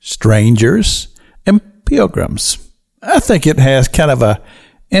strangers and pilgrims. I think it has kind of a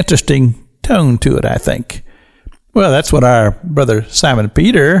interesting tone to it, I think. Well, that's what our brother Simon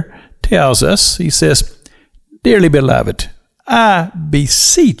Peter tells us. He says, "Dearly beloved, I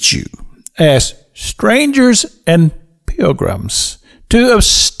beseech you, as strangers and pilgrims, to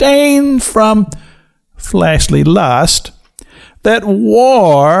abstain from fleshly lust that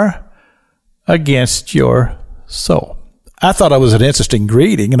war against your soul." I thought it was an interesting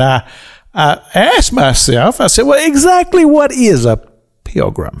greeting, and I asked myself, I said, well, exactly what is a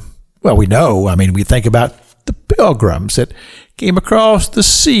pilgrim? Well, we know, we think about the pilgrims that came across the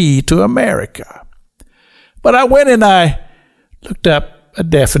sea to America. But I went and I looked up a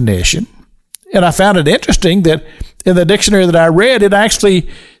definition, and I found it interesting that in the dictionary that I read, it actually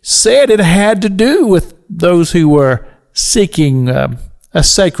said it had to do with those who were seeking a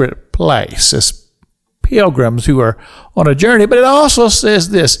sacred place, as pilgrims who are on a journey. But it also says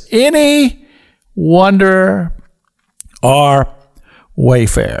this: any wanderer or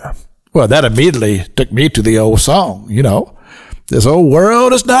wayfarer. Well, that immediately took me to the old song, This old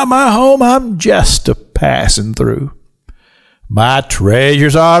world is not my home, I'm just a passing through. My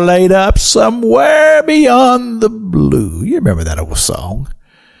treasures are laid up somewhere beyond the blue. You remember that old song?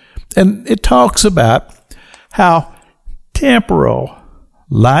 And it talks about how temporal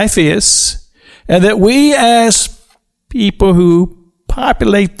life is, and that we as people who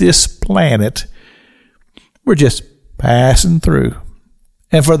populate this planet, we're just passing through.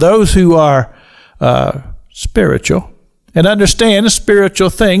 And for those who are spiritual and understand spiritual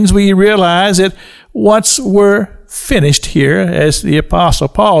things, we realize that once we're finished here, as the Apostle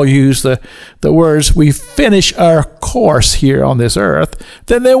Paul used the words, we finish our course here on this earth,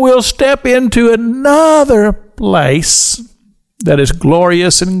 then we'll step into another place that is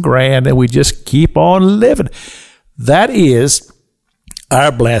glorious and grand, and we just keep on living. That is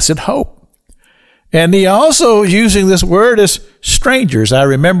our blessed hope. And he also using this word as strangers. I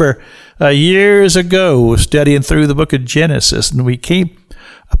remember years ago studying through the book of Genesis, and we came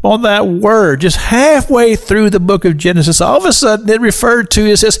upon that word just halfway through the book of Genesis. All of a sudden it referred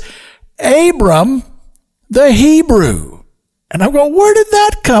to as Abram the Hebrew. And I'm going, where did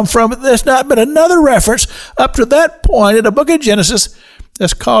that come from? There's not been another reference up to that point in the book of Genesis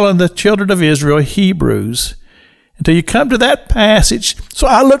that's calling the children of Israel Hebrews, until you come to that passage. So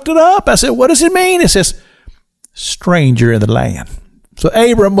I looked it up. I said, what does it mean? It says, stranger in the land. So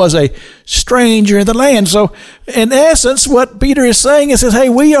Abram was a stranger in the land. So in essence, what Peter is saying is, hey,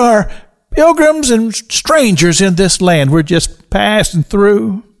 we are pilgrims and strangers in this land. We're just passing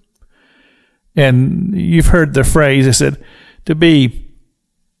through. And you've heard the phrase, it said, to be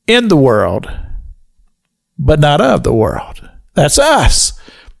in the world, but not of the world. That's us.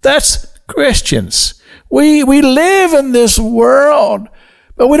 That's Christians. We live in this world,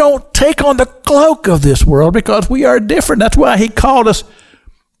 but we don't take on the cloak of this world because we are different. That's why he called us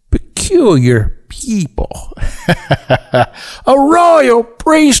peculiar people, a royal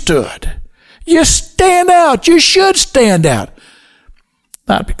priesthood. You stand out. You should stand out.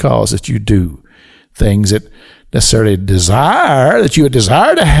 Not because that you do things that necessarily that you would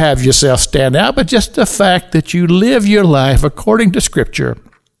desire to have yourself stand out, but just the fact that you live your life according to Scripture,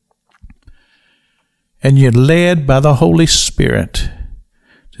 and you're led by the Holy Spirit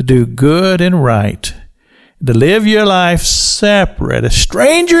to do good and right, to live your life separate as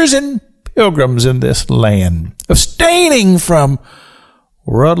strangers and pilgrims in this land, abstaining from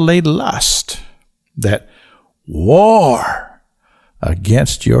worldly lust that war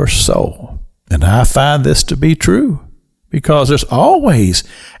against your soul. And I find this to be true, because there's always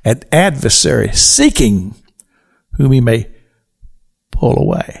an adversary seeking whom he may pull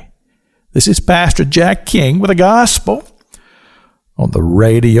away. This is Pastor Jack King with the gospel on the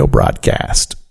radio broadcast.